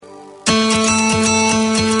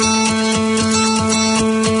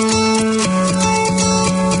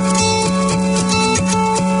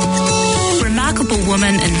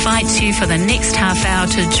for the next half hour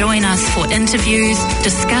to join us for interviews,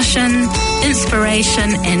 discussion,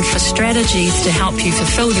 inspiration, and for strategies to help you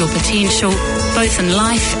fulfill your potential, both in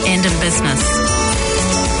life and in business.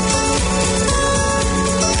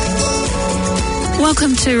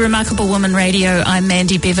 Welcome to Remarkable Woman Radio. I'm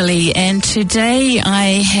Mandy Beverley, and today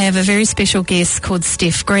I have a very special guest called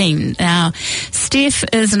Steph Green. Now, Steph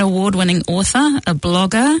is an award-winning author, a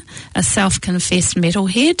blogger, a self-confessed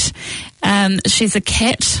metalhead. She's a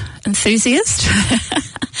cat enthusiast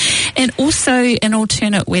and also an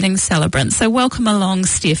alternate wedding celebrant. So welcome along,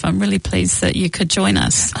 Steph. I'm really pleased that you could join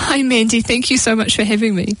us. Hi, Mandy. Thank you so much for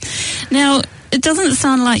having me. Now, it doesn't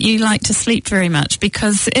sound like you like to sleep very much,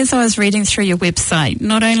 because as I was reading through your website,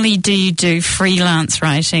 not only do you do freelance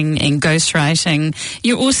writing and ghostwriting,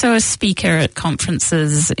 you're also a speaker at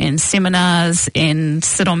conferences and seminars and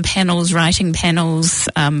sit on panels, writing panels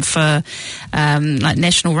for like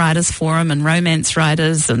National Writers Forum and romance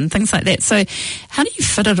writers and things like that. So how do you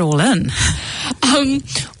fit it all in?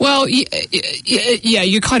 Well, yeah,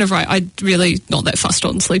 you're kind of right. I'm really not that fussed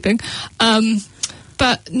on sleeping.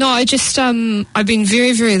 But no, I've been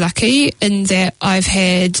very, very lucky in that I've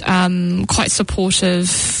had quite supportive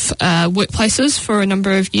workplaces for a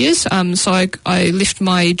number of years. So I left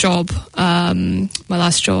my job, my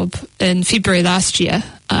last job, in February last year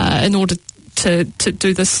in order to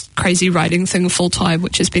do this crazy writing thing full time,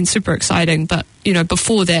 which has been super exciting. But, you know,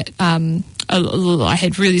 before that, I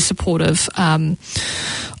had really supportive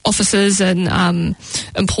officers and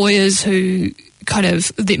employers who kind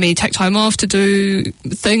of let me take time off to do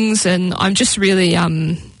things, and I'm just really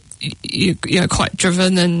you know, quite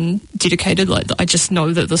driven and dedicated. Like, I just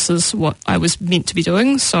know that this is what I was meant to be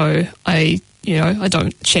doing, so I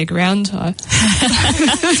don't shag around.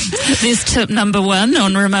 There's tip number one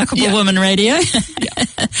on Remarkable Woman Radio.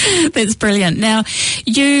 That's brilliant. Now,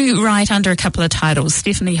 you write under a couple of titles,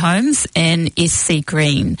 Stephanie Holmes and SC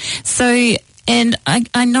Green. So, and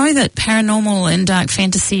I know that paranormal and dark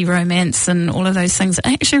fantasy, romance, and all of those things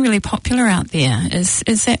are actually really popular out there. Is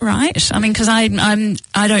that right? I mean, because I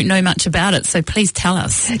don't know much about it, so please tell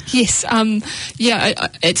us. Yes,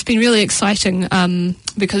 it's been really exciting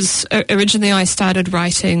because originally I started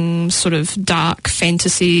writing sort of dark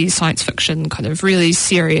fantasy, science fiction, kind of really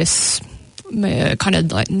serious, kind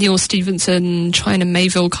of like Neil Stephenson, China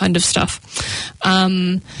Mayville kind of stuff,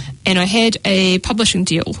 and I had a publishing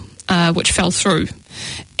deal which fell through,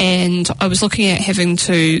 and I was looking at having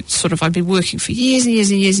to I'd been working for years and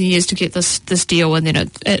years and years and years to get this deal, and then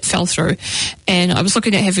it fell through, and I was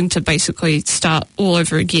looking at having to basically start all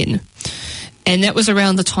over again. And that was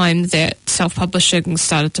around the time that self-publishing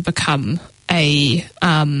started to become a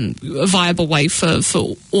viable way for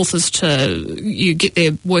authors to get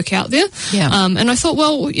their work out there. Yeah. And I thought,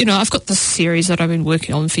 well, you know, I've got this series that I've been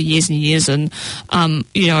working on for years and years, and so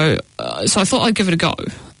I thought I'd give it a go.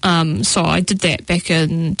 So I did that back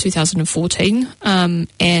in 2014,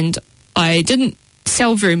 and I didn't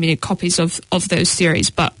sell very many copies of those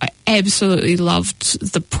series, but I absolutely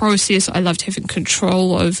loved the process. I loved having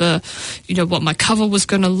control over, you know, what my cover was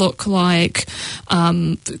going to look like,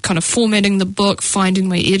 kind of formatting the book, finding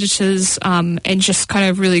my editors, and just kind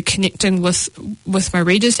of really connecting with my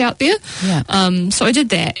readers out there. Yeah. So I did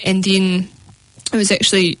that, and then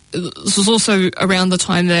this was also around the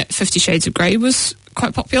time that 50 Shades of Grey was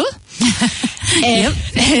quite popular.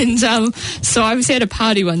 And so I was at a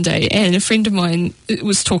party one day, and a friend of mine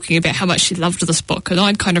was talking about how much she loved this book, and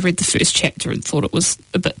I'd kind of read the first chapter and thought it was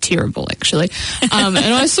a bit terrible, actually. And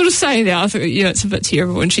I was sort of saying that, I thought, you know, it's a bit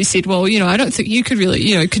terrible, and she said, well, you know, I don't think you could really,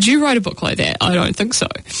 you know, could you write a book like that? I don't think so.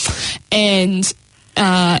 And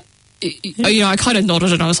you know, I kind of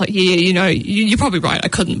nodded, and I was like, yeah, you know, you're probably right, I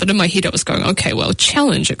couldn't. But in my head I was going, okay, well,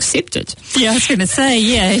 challenge accepted. Yeah, I was going to say,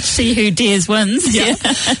 yeah, see who dares wins. Yeah.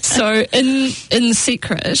 So in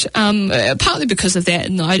secret, partly because of that,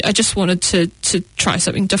 and I just wanted to try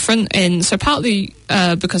something different. And so partly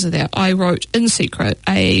because of that, I wrote in secret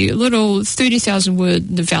a little 30,000 word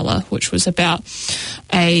novella, which was about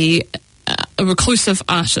a reclusive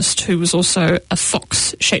artist who was also a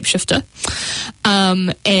fox shapeshifter,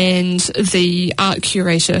 and the art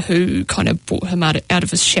curator who kind of brought him out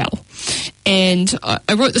of his shell. And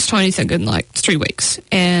I wrote this tiny thing in like 3 weeks,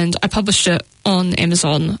 and I published it on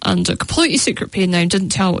Amazon under a completely secret pen name, didn't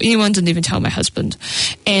tell anyone, didn't even tell my husband.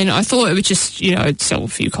 And I thought it would just, you know, sell a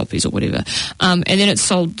few copies or whatever. And then it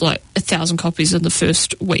sold like 1,000 copies in the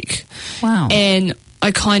first week. Wow. And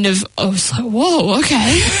I was like, whoa,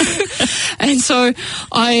 okay. And so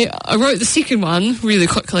I wrote the second one really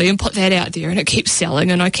quickly and put that out there, and it kept selling,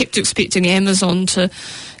 and I kept expecting Amazon to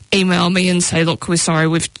email me and say, look, we're sorry,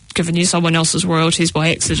 we've given you someone else's royalties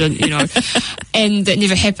by accident, you know. And that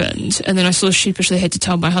never happened. And then I sort of sheepishly had to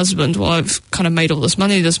tell my husband, well, I've kind of made all this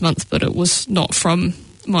money this month, but it was not from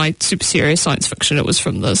my super serious science fiction. It was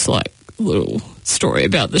from this, like, little story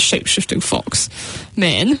about the shape-shifting fox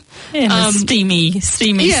man. Yeah, steamy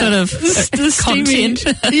sort of content.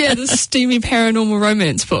 The steamy paranormal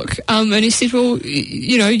romance book. And he said, well,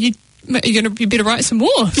 you know, you better write some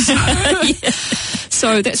more.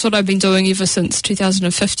 So that's what I've been doing ever since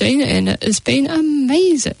 2015, and it has been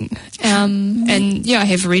amazing. And yeah, I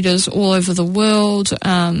have readers all over the world,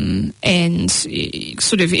 and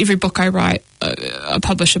sort of every book I write, I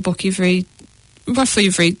publish a book roughly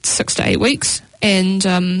every 6 to 8 weeks,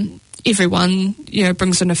 and everyone, you know,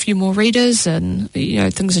 brings in a few more readers, and, you know,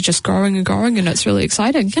 things are just growing and growing, and it's really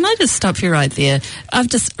exciting. Can I just stop you right there? I've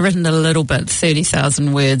just written a little bit,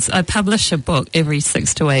 30,000 words. I publish a book every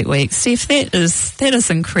 6 to 8 weeks. Steph, that is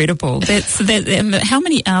incredible. How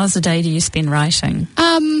many hours a day do you spend writing?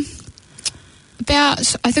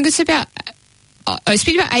 I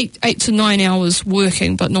spend about 8 to 9 hours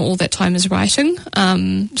working, but not all that time is writing.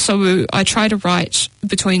 So I try to write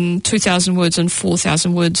between 2,000 words and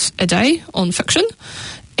 4,000 words a day on fiction.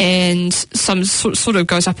 And some sort of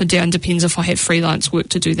goes up and down, depends if I have freelance work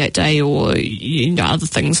to do that day or, you know, other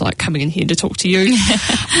things like coming in here to talk to you.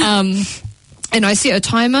 And I set a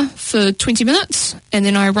timer for 20 minutes, and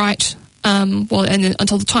then I write and then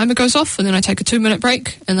until the timer goes off, and then I take a 2-minute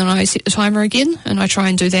break, and then I set the timer again, and I try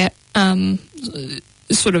and do that.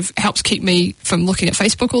 Sort of helps keep me from looking at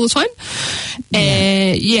Facebook all the time.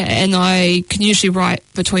 And I can usually write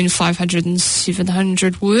between 500 and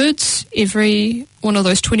 700 words every one of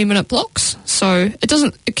those 20-minute blocks. So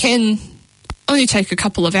it can only take a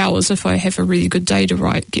couple of hours if I have a really good day to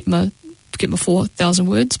write, get my 4,000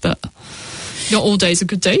 words, but not all days are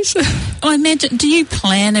good days. I imagine, do you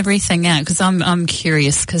plan everything out? Because I'm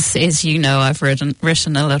curious, because as you know, I've written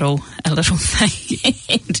a little thing.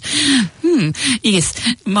 And,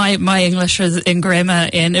 yes, my English and grammar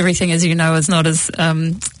and everything, as you know, is not as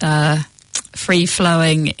free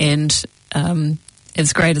flowing and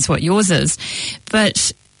as great as what yours is.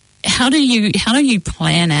 But how do you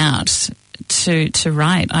plan out to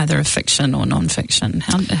write either a fiction or non-fiction?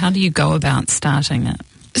 How do you go about starting it?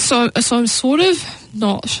 So I'm sort of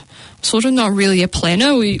not really a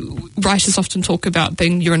planner. Writers often talk about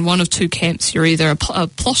you're in one of two camps. You're either a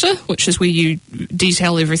plotter, which is where you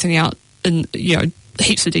detail everything out in, you know,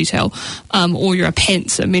 heaps of detail, or you're a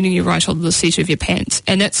pantser, meaning you write on the seat of your pants.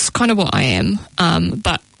 And that's kind of what I am.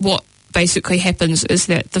 But what basically happens is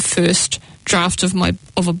that the first draft of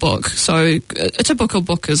a book, so a typical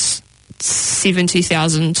book is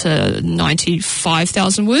 70,000 to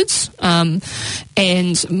 95,000 words,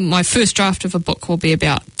 and my first draft of a book will be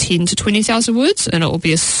about 10 to 20,000 words, and it will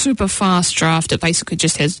be a super fast draft. It basically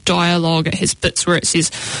just has dialogue. It has bits where it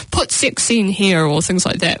says put sex scene here or things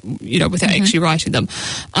like that, you know, without actually writing them,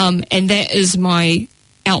 and that is my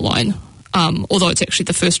outline, although it's actually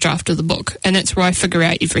the first draft of the book, and that's where I figure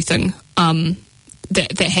out everything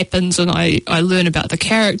that happens, and I learn about the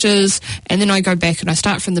characters, and then I go back and I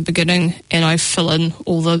start from the beginning and I fill in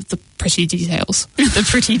all the pretty details. The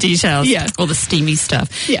pretty details. Yeah. All the steamy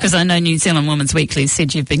stuff. Yeah. Because I know New Zealand Women's Weekly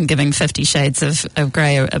said you've been giving 50 Shades of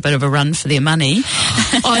Grey a bit of a run for their money.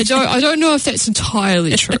 I don't know if that's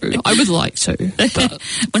entirely true. I would like to. But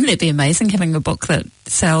wouldn't it be amazing having a book that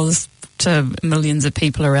sells to millions of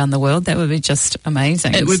people around the world? That would be just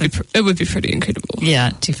amazing. It would be pretty incredible.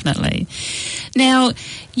 Yeah, definitely. Now,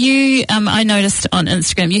 you, I noticed on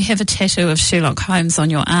Instagram you have a tattoo of Sherlock Holmes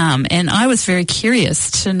on your arm, and I was very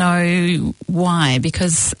curious to know why,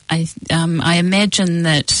 because I imagine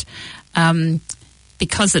that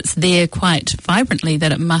because it's there quite vibrantly,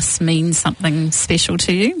 that it must mean something special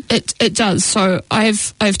to you. It does. So I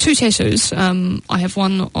have two tattoos. I have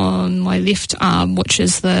one on my left arm, which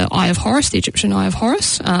is the Eye of Horus, the Egyptian Eye of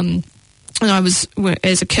Horus. And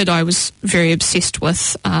as a kid, I was very obsessed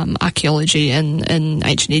with archaeology in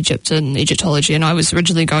ancient Egypt and Egyptology, and I was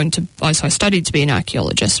originally I studied to be an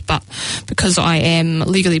archaeologist, but because I am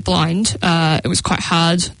legally blind, it was quite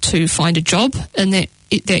hard to find a job in that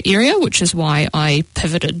area, which is why I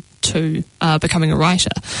pivoted to becoming a writer.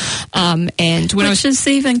 And when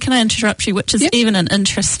can I interrupt you? Which is even an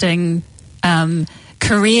interesting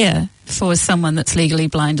career for someone that's legally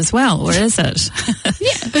blind as well, or is it?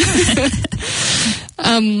 Yeah.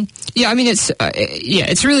 I mean,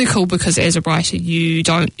 it's really cool because as a writer,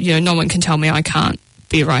 no one can tell me I can't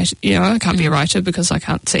be a writer. I can't be a writer because I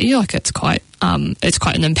can't see. Like, it's quite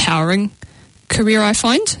an empowering career, I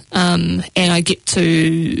find. And I get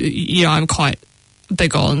to, I'm quite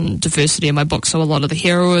big on diversity in my books. So a lot of the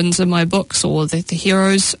heroines in my books or the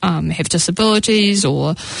heroes have disabilities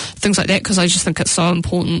or things like that, because I just think it's so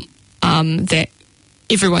important that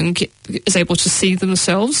everyone is able to see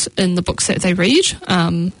themselves in the books that they read.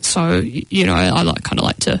 So, you know, I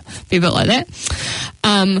like to be a bit like that.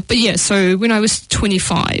 But yeah, so when I was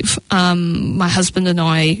 25, my husband and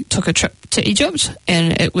I took a trip to Egypt,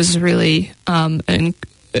 and it was really a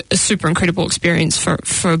super incredible experience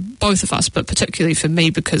for both of us, but particularly for me,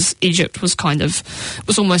 because Egypt was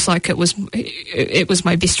almost like it was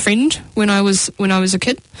my best friend when I was a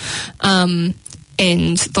kid.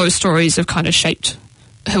 And those stories have kind of shaped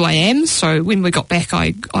who I am. So when we got back,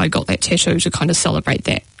 I got that tattoo to kind of celebrate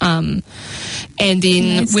that. And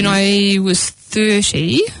then when I was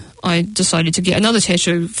 30, I decided to get another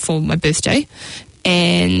tattoo for my birthday,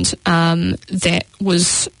 and that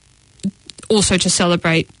was also to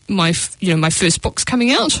celebrate my first books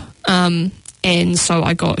coming out. And so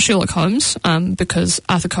I got Sherlock Holmes because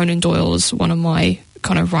Arthur Conan Doyle is one of my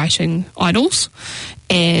kind of writing idols,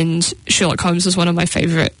 and Sherlock Holmes is one of my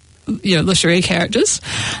favourite literary characters.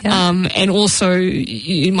 And also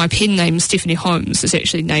my pen name Stephanie Holmes is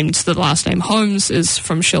actually named, the last name Holmes is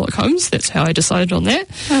from Sherlock Holmes. That's how I decided on that.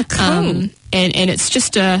 Oh, cool. And it's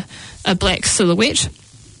just a black silhouette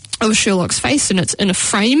of Sherlock's face, and it's in a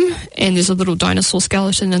frame, and there's a little dinosaur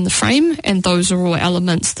skeleton in the frame, and those are all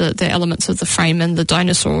elements, the elements of the frame and the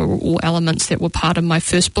dinosaur are all elements that were part of my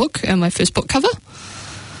first book and my first book cover.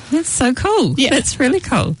 That's so cool. Yeah. That's really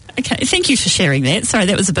cool. Okay, thank you for sharing that. Sorry,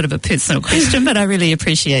 that was a bit of a personal question, but I really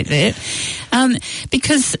appreciate that.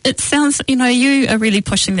 Because it sounds, you are really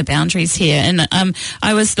pushing the boundaries here. And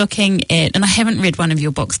I was looking at, and I haven't read one of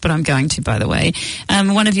your books, but I'm going to, by the way.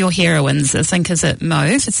 One of your heroines, I think, is it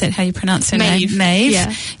Maeve? Is that how you pronounce her name? Maeve.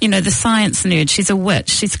 Yeah. The science nerd. She's a witch.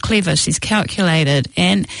 She's clever. She's calculated.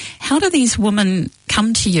 And how do these women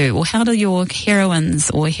come to you, or how do your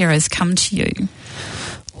heroines or heroes come to you?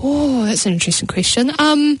 Oh, that's an interesting question.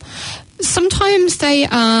 Sometimes they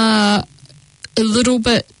are a little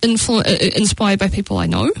bit inspired by people I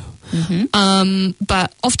know. Mm-hmm.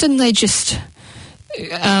 But often they just,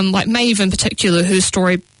 like Maeve in particular, her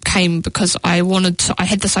story came because I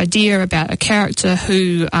had this idea about a character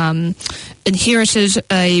who inherited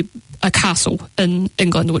a castle in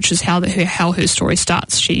England, which is how her story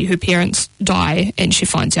starts. Her parents die, and she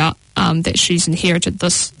finds out that she's inherited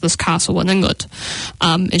this castle in England,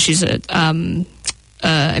 and she's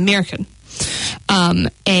American,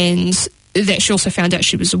 and that she also found out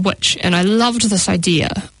she was a witch. And I loved this idea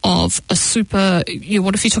of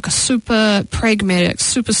what if you took a super pragmatic,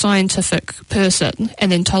 super scientific person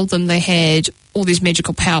and then told them they had all these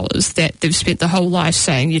magical powers that they've spent their whole life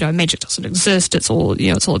saying, magic doesn't exist, it's all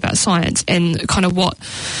about science, and kind of what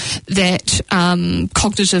that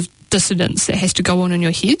cognitive dissonance that has to go on in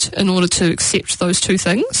your head in order to accept those two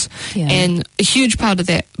things. Yeah. And a huge part of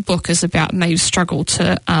that book is about Maeve's struggle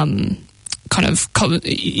to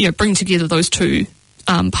bring together those two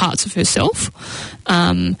parts of herself.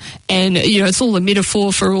 And it's all a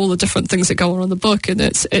metaphor for all the different things that go on in the book, and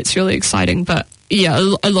it's really exciting. But yeah,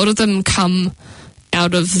 a lot of them come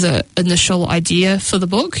out of the initial idea for the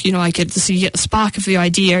book. You get the spark of the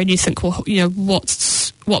idea, and you think, well,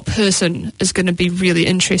 what person is going to be really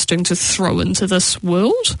interesting to throw into this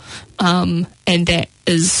world, and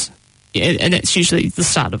that's usually the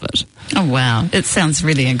start of it. Oh, wow. It sounds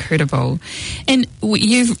really incredible. And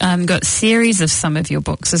you've got series of some of your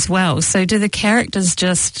books as well. So do the characters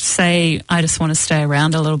just say, I just want to stay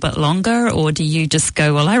around a little bit longer? Or do you just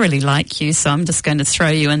go, well, I really like you, so I'm just going to throw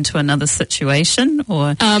you into another situation?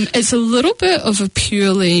 Or it's a little bit of a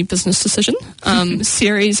purely business decision.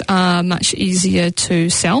 Series are much easier to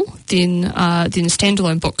sell than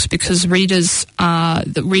standalone books, because readers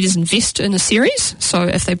invest in a series. So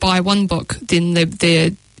if they buy one book, then they're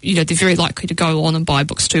very likely to go on and buy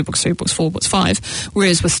books 2, books 3, books 4, books 5.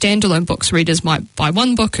 Whereas with standalone books, readers might buy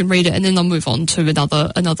one book and read it, and then they'll move on to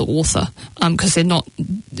another author, because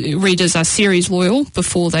readers are series loyal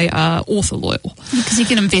before they are author loyal. Because you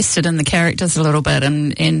can invest it in the characters a little bit,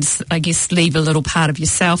 and I guess leave a little part of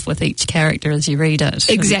yourself with each character as you read it.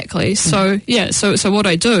 Exactly. So what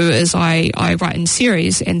I do is I write in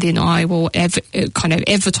series, and then I will kind of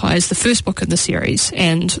advertise the first book in the series.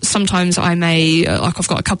 And sometimes I may, I've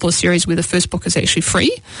got a couple of series where the first book is actually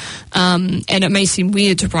free, and it may seem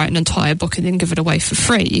weird to write an entire book and then give it away for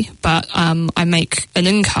free, but I make an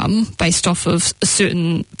income based off of a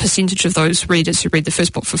certain percentage of those readers who read the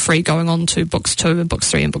first book for free going on to books 2 and books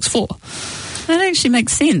 3 and books 4. That actually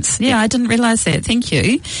makes sense. Yeah, I didn't realise that. Thank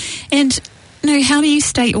you. And how do you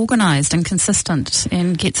stay organised and consistent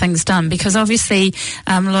and get things done? Because obviously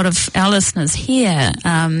a lot of our listeners here,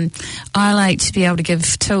 I like to be able to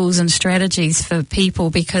give tools and strategies for people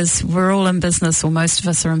because we're all in business, or most of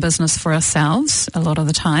us are in business for ourselves a lot of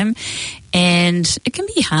the time, and it can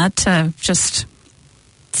be hard to just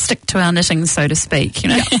stick to our knitting, so to speak,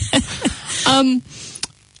 Yeah. I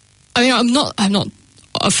mean, I'm not.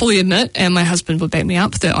 I fully admit, and my husband would back me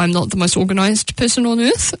up, that I'm not the most organised person on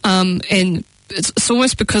earth. And it's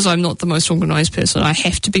almost because I'm not the most organised person, I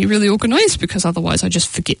have to be really organised, because otherwise I just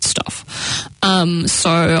forget stuff. I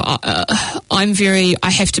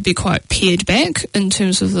have to be quite pared back in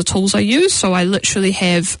terms of the tools I use. So I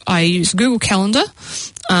use Google Calendar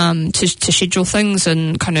to schedule things,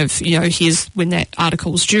 and kind of, here's when that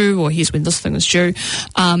article's due, or here's when this thing is due.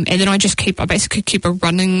 And then I basically keep a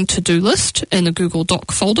running to-do list in a Google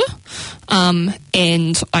Doc folder.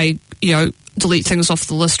 And I, delete things off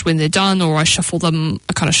the list when they're done, or I kind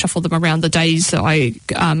of shuffle them around the days that I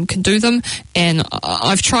can do them. And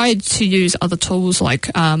I've tried to use other tools like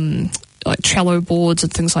Trello boards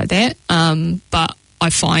and things like that, but I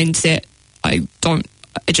find that I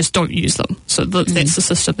just don't use them. So that's the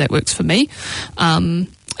system that works for me. And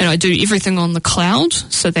I do everything on the cloud,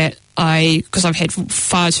 so that because I've had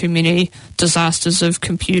far too many disasters of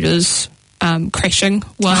computers crashing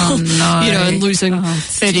and losing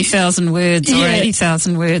 30,000 words or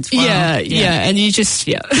 80,000 words. Wow. Yeah, and you just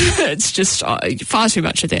it's just far too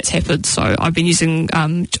much of that's happened. So I've been using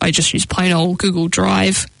I just use plain old Google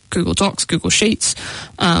Drive, Google Docs, Google Sheets,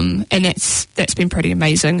 and that's been pretty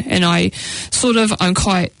amazing. And I'm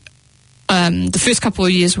quite the first couple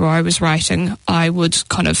of years where I was writing, I would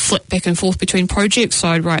kind of flip back and forth between projects. So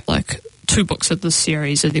I'd write like 2 books of this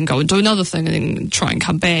series and then go and do another thing and then try and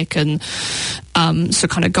come back, and so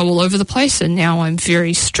kind of go all over the place. And now I'm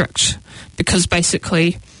very strict, because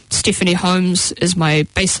basically Stephanie Holmes is my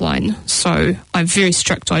baseline, so I'm very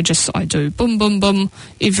strict. I do boom, boom, boom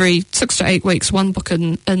every 6 to 8 weeks, one book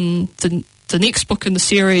in the next book in the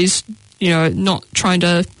series, not trying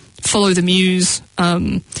to follow the muse,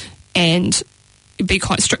 and be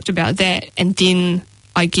quite strict about that. And then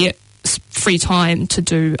I get free time to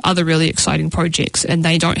do other really exciting projects, and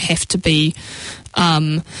they don't have to be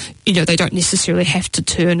they don't necessarily have to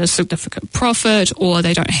turn a significant profit, or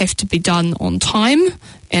they don't have to be done on time,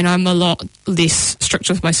 and I'm a lot less strict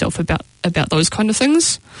with myself about those kind of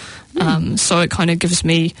things. So it kind of gives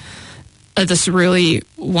me this really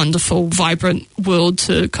wonderful, vibrant world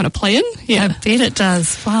to kind of play in. I bet it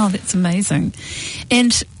does. Wow, that's amazing.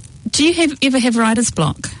 And do you ever have writer's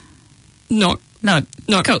block? No.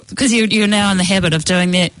 Cool. Because you're now in the habit of doing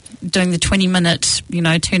that, doing the 20-minute,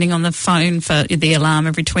 turning on the phone for the alarm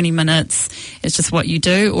every 20 minutes. It's just what you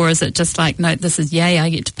do, or is it just like, no, this is yay, I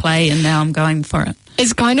get to play, and now I'm going for it?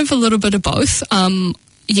 It's kind of a little bit of both.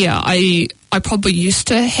 I probably used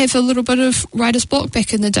to have a little bit of writer's block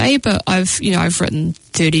back in the day, but I've written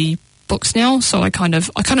 30 books now, so I kind of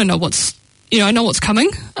know what's. I know what's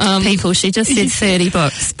coming. People, she just said 30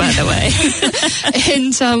 books, by the way.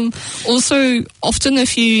 And also, often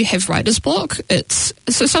if you have writer's block,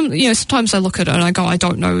 sometimes I look at it and I go, I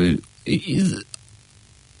don't know,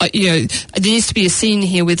 there needs to be a scene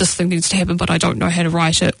here where this thing needs to happen, but I don't know how to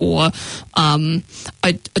write it, or I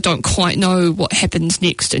don't quite know what happens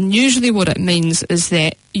next. And usually what it means is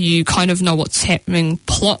that you kind of know what's happening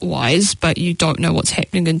plot-wise, but you don't know what's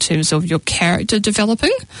happening in terms of your character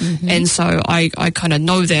developing. Mm-hmm. And so I kind of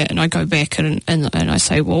know that, and I go back and I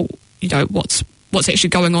say, well, what's actually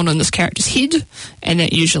going on in this character's head, and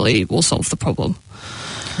that usually will solve the problem.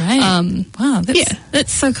 Right. Wow,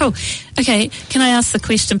 that's so cool. Okay, can I ask the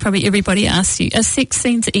question probably everybody asks you? Are sex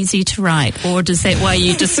scenes easy to write, or does that way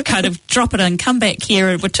you just kind of drop it and come back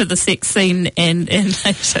here to the sex scene and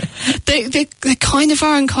later? They kind of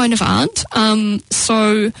are and kind of aren't.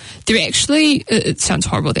 So they're actually, it sounds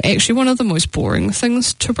horrible, they're actually one of the most boring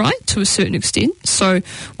things to write to a certain extent. So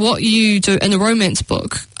what you do in a romance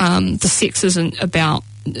book, the sex isn't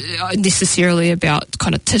necessarily about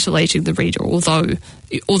kind of titillating the reader, although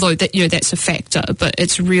that that's a factor, but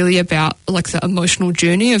it's really about like the emotional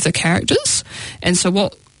journey of the characters. And so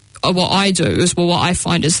what I do is, what I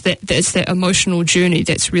find is that it's that emotional journey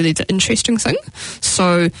that's really the interesting thing.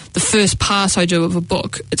 So the first part I do of a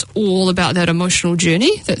book, it's all about that emotional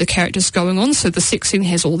journey that the character's going on. So the sex scene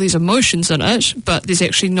has all these emotions in it, but there's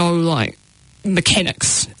actually no like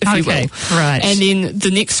mechanics, if you will. Right. And then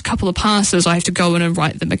the next couple of passes I have to go in and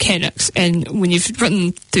write the mechanics. And when you've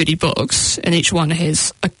written 30 books and each one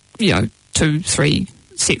has 2-3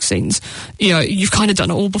 sex scenes, you've kind of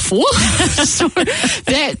done it all before. So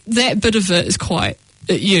that bit of it is quite,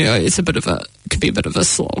 it's a bit of a can be a bit of a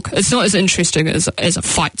slog. It's not as interesting as a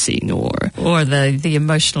fight scene or the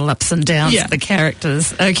emotional ups and downs of the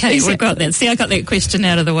characters. Okay, exactly. We've got that. See, I got that question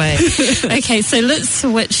out of the way. Okay, so let's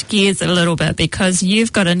switch gears a little bit, because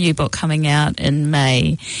you've got a new book coming out in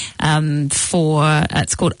May.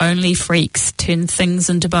 It's called Only Freaks Turn Things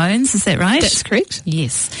into Bones. Is that right? That's correct.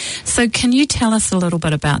 Yes. So can you tell us a little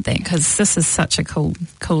bit about that? Because this is such a cool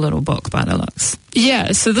little book by the looks.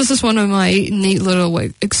 Yeah, so this is one of my neat little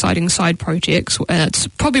exciting side projects. It's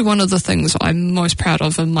probably one of the things I'm most proud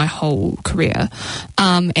of in my whole career.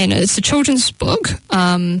 And it's a children's book,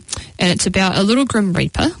 and it's about a little Grim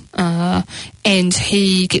Reaper, and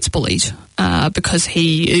he gets bullied. Because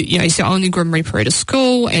he's the only Grim Reaper at his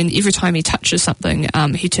school, and every time he touches something,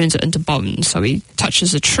 he turns it into bones. So he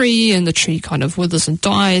touches a tree, and the tree kind of withers and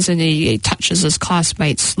dies, and he touches his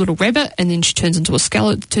classmate's little rabbit, and then she turns into a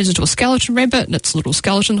skeleton rabbit, and it's a little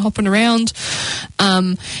skeleton hopping around.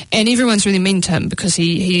 And everyone's really mean to him because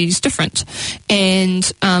he's different. And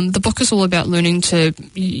the book is all about learning to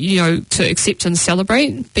accept and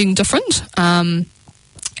celebrate being different. And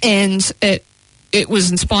it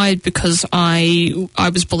was inspired because I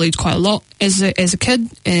was bullied quite a lot as a kid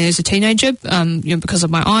and as a teenager, because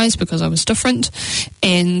of my eyes, because I was different.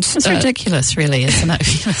 And it's ridiculous, really, isn't it?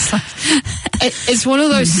 It's one of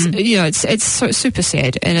those, it's so super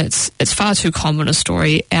sad, and it's far too common a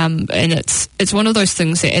story. And it's one of those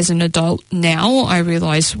things that as an adult now I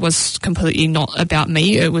realise was completely not about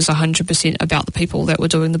me. It was 100% about the people that were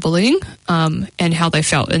doing the bullying, and how they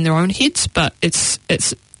felt in their own heads. But it's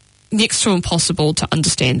next to impossible to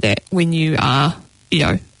understand that when you are,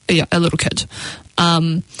 a little kid.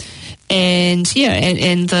 And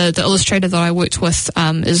the illustrator that I worked with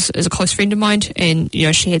is a close friend of mine, and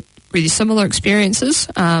she had really similar experiences.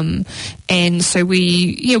 And so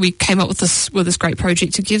we came up with this great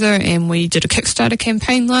project together, and we did a Kickstarter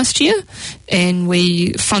campaign last year, and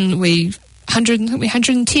we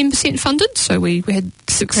 110% funded, so we had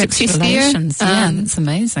success there. Yeah, that's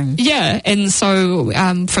amazing. Yeah, and so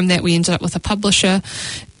from that we ended up with a publisher,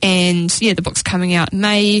 and the book's coming out in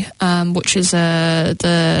May, which is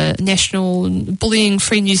the National Bullying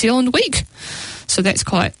Free New Zealand Week. So that's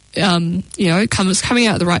quite, it's coming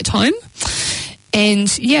out at the right time.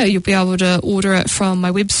 And you'll be able to order it from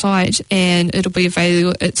my website, and it'll be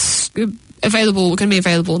available. Going to be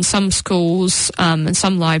available in some schools, in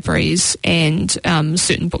some libraries, and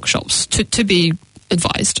certain bookshops, to be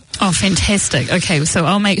advised. Oh, fantastic. Okay, so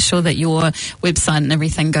I'll make sure that your website and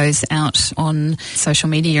everything goes out on social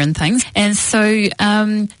media and things. And so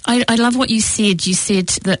I love what you said. You said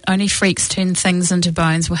that Only Freaks Turn Things into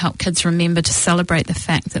Bones will help kids remember to celebrate the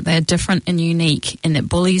fact that they're different and unique, and that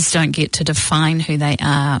bullies don't get to define who they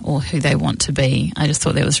are or who they want to be. I just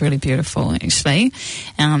thought that was really beautiful, actually.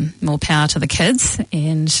 More power to the kids.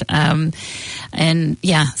 And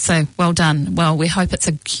yeah, so well done. Well, we hope it's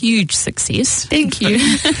a huge success. Thank you.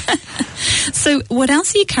 So what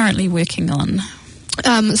else are you currently working on?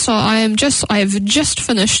 So I have just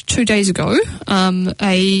finished 2 days ago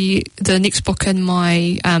the next book in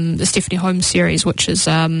my the Stephanie Holmes series, which is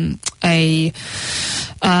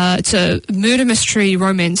it's a murder mystery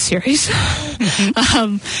romance series.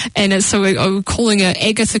 And we're calling it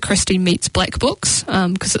Agatha Christie Meets Black Books,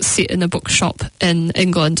 because it's set in a bookshop in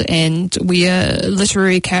England, and where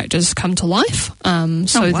literary characters come to life.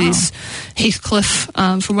 There's Heathcliff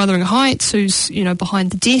from Wuthering Heights, who's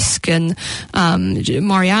behind the desk, and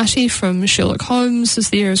Moriarty from Sherlock Holmes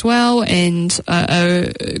is there as well, and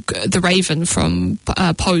the Raven from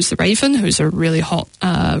Poe's The Raven, who's a really hot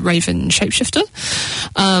Raven shapeshifter.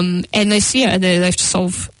 And they have to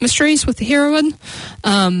solve mysteries with the heroine,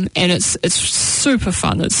 and it's super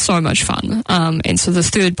fun. It's so much fun. And so the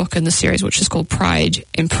third book in the series, which is called Pride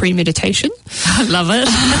and Premeditation, I love it.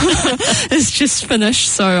 is just finished.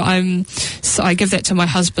 So I give that to my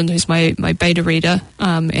husband, who's my beta reader,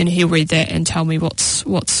 and he'll read that and tell me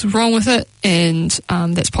what's wrong with it. And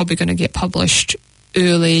that's probably going to get published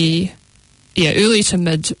early to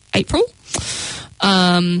mid-April.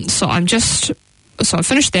 So I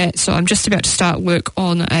finished that, so I'm just about to start work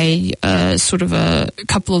on a sort of a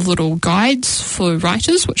couple of little guides for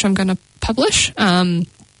writers, which I'm going to publish,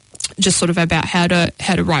 just sort of about how to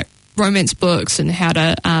write romance books, and how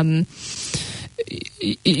to kind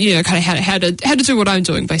of how to do what I'm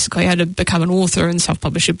doing, basically, how to become an author and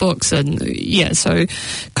self-publish your books, and so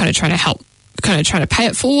kind of trying to pay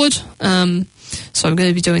it forward. So I'm going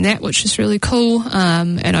to be doing that, which is really cool.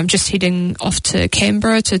 And I'm just heading off to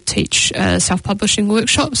Canberra to teach a self-publishing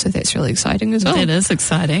workshop, so that's really exciting as well. That is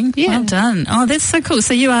exciting. Yeah. Well done. Oh, that's so cool.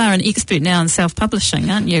 So you are an expert now in self-publishing,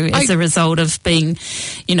 aren't you, as a result of being,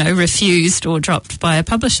 refused or dropped by a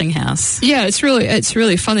publishing house? Yeah, it's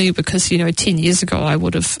really funny because, 10 years ago I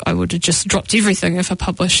would have just dropped everything if a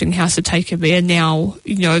publishing house had taken me, and now,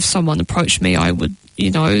 if someone approached me, I would,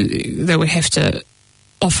 they would have to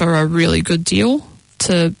offer a really good deal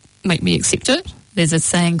to make me accept it. There's a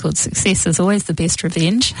saying called success is always the best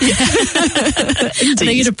revenge. I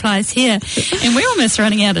think it applies here. And we're almost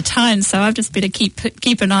running out of time, so I've just better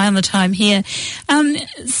keep an eye on the time here.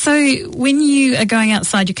 So when you are going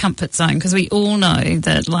outside your comfort zone, because we all know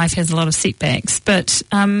that life has a lot of setbacks, but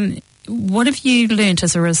what have you learnt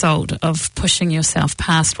as a result of pushing yourself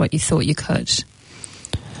past what you thought you could?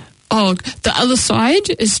 Oh, the other side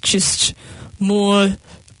is just more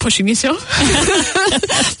pushing yourself.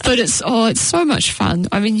 But it's so much fun.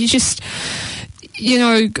 I mean, you just,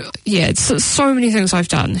 it's so many things I've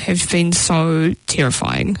done have been so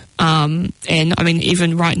terrifying. And I mean,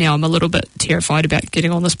 even right now, I'm a little bit terrified about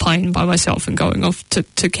getting on this plane by myself and going off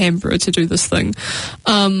to Canberra to do this thing.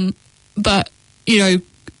 But,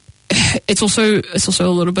 it's also a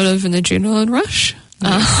little bit of an adrenaline rush.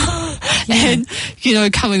 And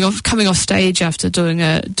coming off stage after doing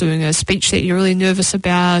a speech that you're really nervous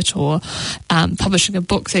about, or publishing a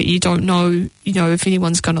book that you don't know if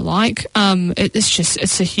anyone's going to like,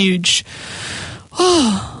 it's a huge,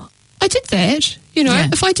 I did that.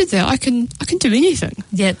 If I did that, I can do anything.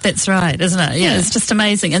 Yeah, that's right, isn't it? Yeah, it's just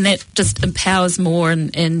amazing, and that just empowers more,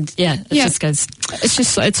 and just goes.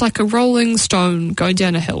 It's like a rolling stone going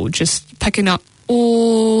down a hill, just picking up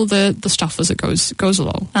all the stuff as it goes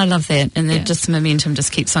along. I love that, and then just the momentum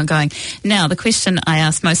just keeps on going. Now, the question I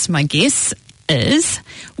ask most of my guests is,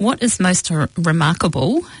 what is most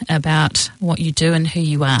remarkable about what you do and who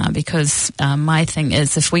you are? Because my thing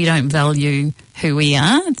is, if we don't value who we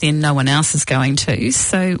are, then no one else is going to.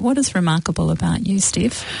 So what is remarkable about you,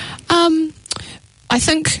 Steph? I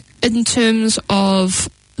think in terms of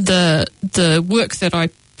the work that I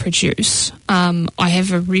produce, I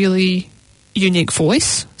have a really unique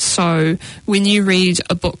voice. So when you read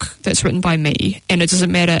a book that's written by me, and it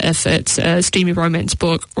doesn't matter if it's a steamy romance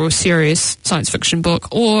book or a serious science fiction book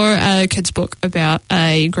or a kid's book about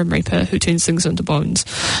a Grim Reaper who turns things into bones,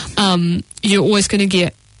 you're always going to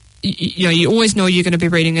get, you always know you're going to be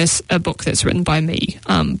reading a book that's written by me,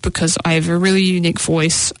 because I have a really unique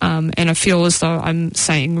voice, and I feel as though I'm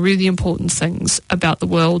saying really important things about the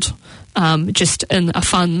world, just in a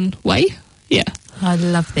fun way. Yeah. I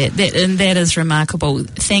love that. And that is remarkable.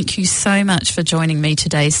 Thank you so much for joining me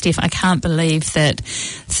today, Steph. I can't believe that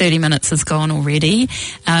 30 minutes has gone already.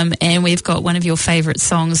 And we've got one of your favourite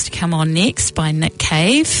songs to come on next by Nick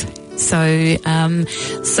Cave. So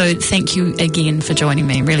thank you again for joining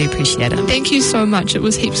me. Really appreciate it. Thank you so much. It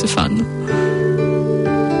was heaps of fun.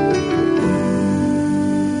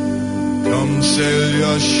 Come sail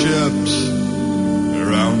your ships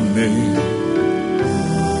around me,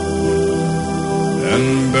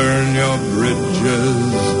 and burn your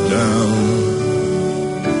bridges down.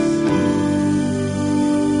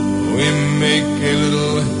 We make a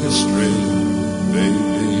little history,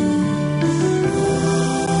 baby,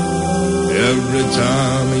 every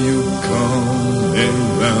time you come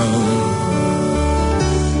around.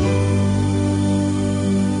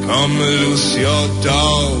 Come loose your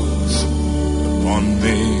dogs upon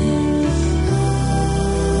me,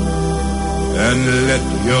 and let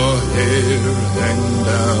your hair hang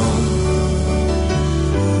down.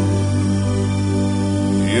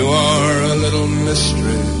 You are a little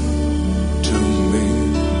mystery to me.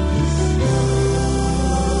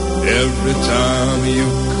 Every time you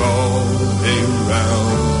call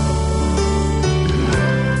around,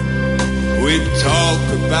 we talk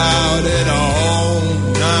about it all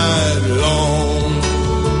night long.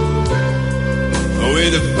 We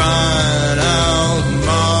define our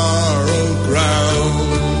moral ground.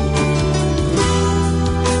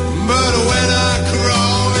 But when I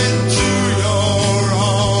crawl into your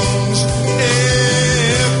arms,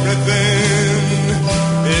 everything,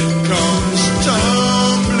 it comes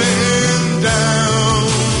tumbling down.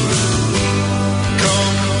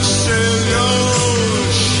 Come sail your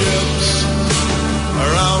ships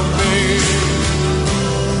around me,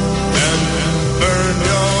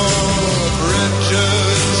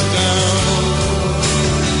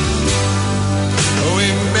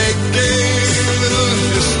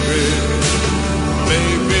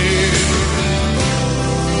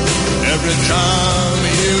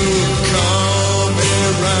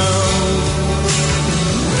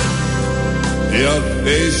 a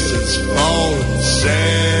face that's fallen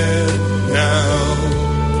sad now.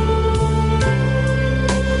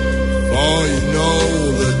 For you know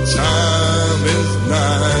the time is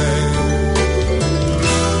nigh.